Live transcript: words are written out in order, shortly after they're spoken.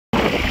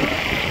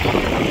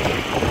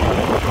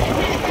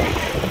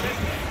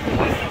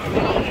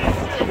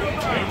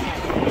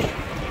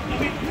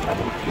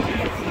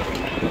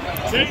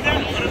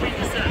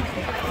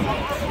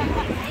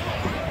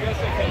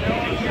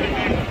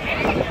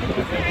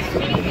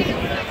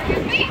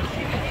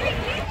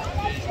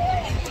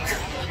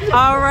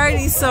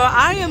Alrighty, so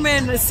I am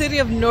in the city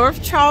of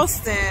North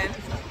Charleston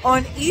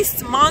on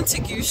East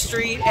Montague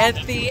Street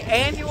at the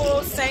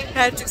annual St.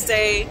 Patrick's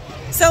Day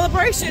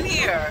celebration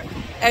here.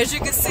 As you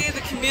can see,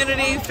 the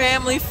community,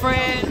 family,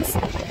 friends,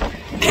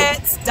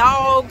 pets,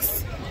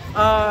 dogs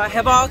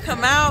have all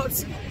come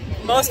out.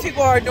 Most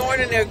people are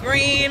adorning their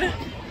green.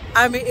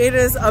 I mean, it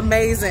is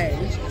amazing.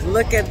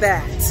 Look at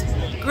that.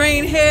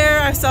 Green hair,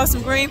 I saw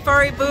some green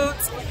furry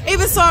boots.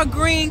 Even saw a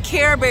green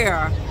Care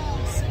Bear.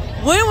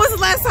 When was the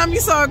last time you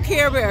saw a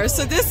Care Bear?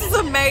 So this is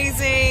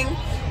amazing.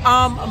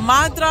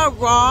 Madra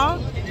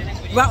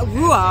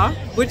Rua,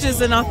 which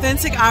is an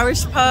authentic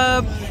Irish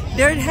pub.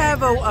 They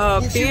have a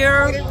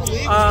beer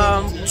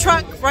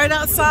truck right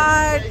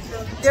outside.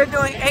 They're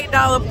doing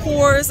 $8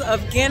 pours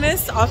of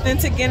Guinness,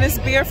 authentic Guinness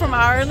beer from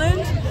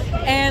Ireland.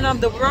 And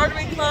the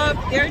Rotary Club,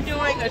 they're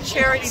doing a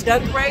charity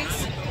duck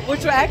race,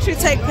 which will actually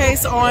take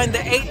place on the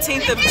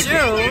 18th of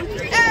June.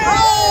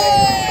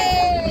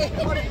 Hey!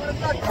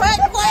 Quack,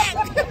 quack!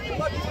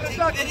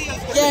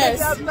 Yes.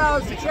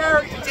 $10,000 for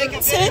charity.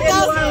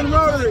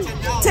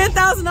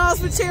 $10,000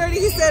 for charity.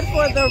 He said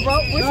for the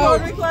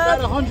Rotary Club.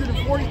 About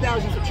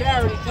 $140,000 for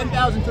charity.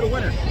 $10,000 for the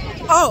winner.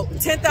 Oh,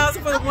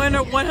 $10,000 for the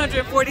winner.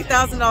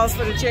 $140,000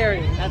 for the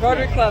charity.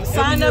 Rotary Club.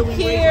 Sign up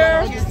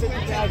here.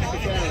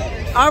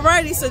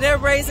 Alrighty, so they're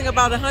raising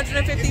about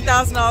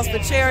 $150,000 for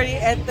charity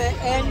at the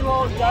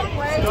annual duck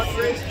race.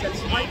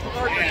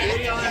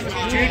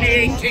 June the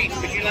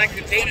 18th. Would you like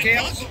the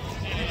details?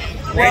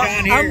 Well, right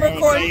on here, I'm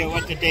recording. I'll tell you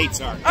what the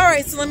dates are. All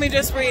right, so let me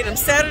just read them.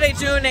 Saturday,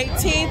 June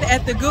 18th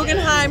at the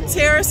Guggenheim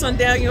Terrace on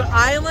Daniel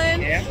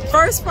Island. Yeah.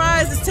 First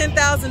prize is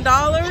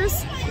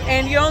 $10,000,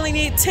 and you only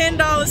need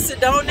 $10 to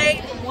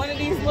donate one of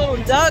these little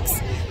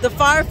ducks. The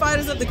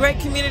firefighters of the great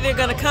community are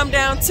going to come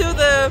down to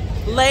the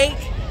lake,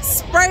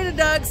 spray the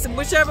ducks, and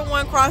whichever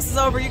one crosses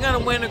over, you're going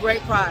to win a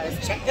great prize.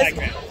 Something like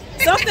that.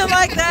 Something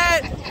like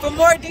that. For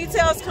more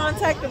details,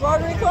 contact the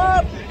Rotary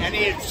Club.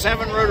 Any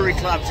 7 Rotary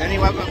Clubs, any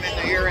of them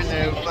here in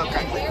the Low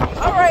Country.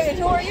 All right, and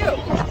who are you?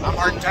 I'm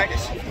Art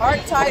Titus.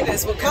 Art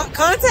Titus. Well,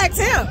 contact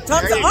him.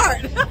 Talk to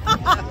Art.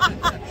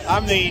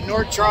 I'm the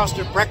North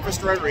Charleston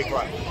Breakfast Rotary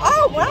Club.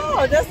 Oh,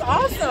 wow. That's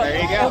awesome.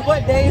 There you go. And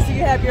what days do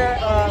you have your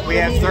We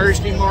have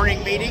Thursday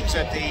morning meetings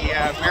at the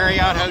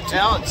Marriott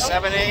Hotel at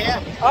 7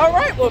 a.m. All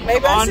right. Well,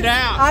 maybe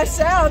I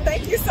shall.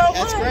 Thank you so much.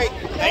 That's great.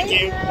 Thank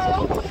you.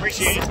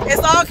 Appreciate it.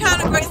 It's all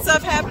kind of great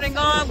stuff happening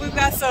on. We've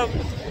got some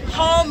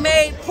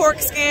homemade pork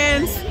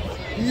skins.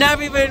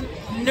 Never even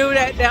knew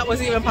that was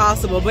even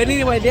possible. But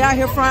anyway, they're out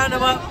here frying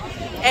them up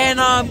and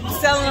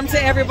selling them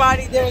to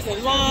everybody. There's a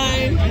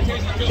line.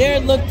 They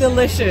look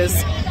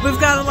delicious. We've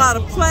got a lot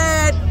of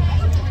plaid,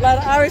 a lot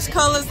of Irish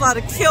colors, a lot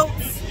of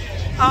kilts.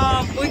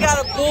 We got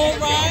a bull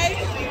ride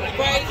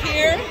right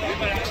here.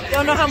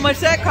 Don't know how much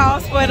that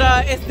costs, but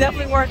it's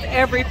definitely worth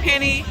every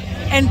penny.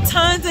 And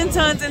tons and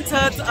tons and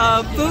tons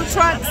of food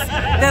trucks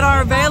that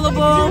are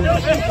available.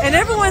 And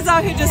everyone's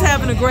out here just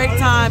having a great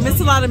time. It's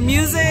a lot of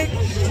music.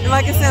 And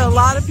like I said, a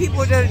lot of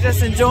people that are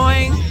just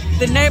enjoying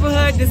the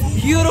neighborhood, this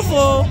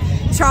beautiful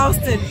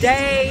Charleston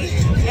day.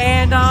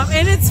 And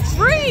it's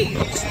free.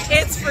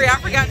 It's free. I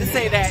forgot to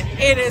say that.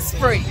 It is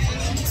free.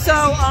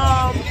 So,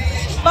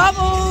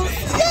 Bubbles,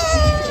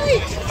 yay!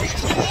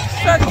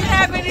 So if you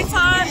have any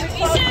time, it's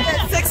closing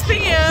at 6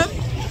 p.m.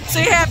 So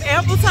you have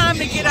ample time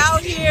to get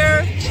out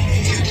here.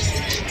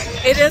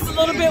 It is a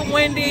little bit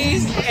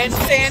windy and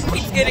sand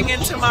keeps getting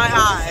into my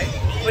eye.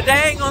 But they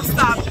ain't gonna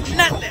stop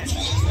nothing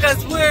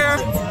because we're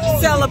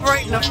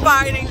celebrating the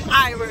Fighting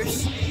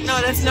Irish.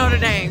 No, that's Notre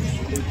Dame.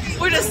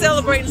 We're just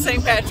celebrating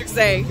St. Patrick's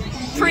Day.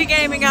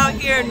 Pre-gaming out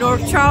here in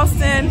North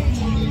Charleston,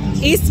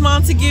 East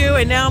Montague,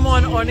 and now I'm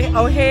on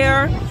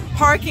O'Hare.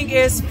 Parking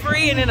is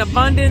free and in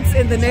abundance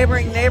in the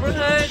neighboring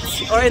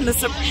neighborhoods or in the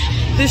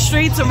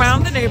streets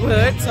around the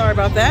neighborhood. Sorry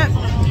about that.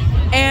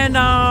 And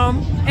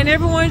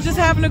everyone's just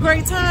having a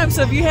great time.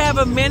 So if you have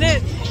a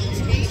minute,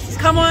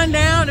 come on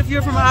down. If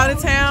you're from out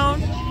of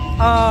town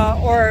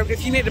or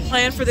if you need to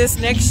plan for this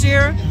next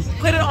year,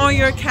 put it on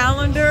your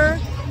calendar.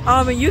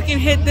 And you can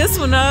hit this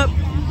one up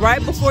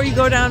right before you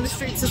go down the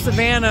street to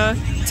Savannah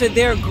to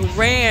their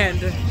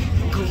grand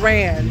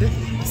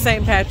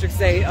St. Patrick's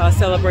Day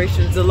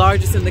celebrations, the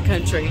largest in the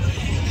country.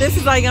 This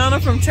is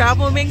Ayana from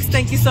Travel Minx.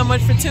 Thank you so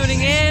much for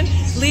tuning in.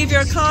 Leave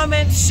your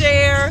comments,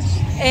 share,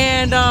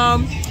 and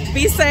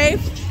be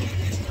safe,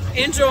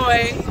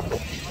 enjoy,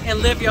 and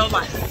live your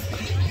life.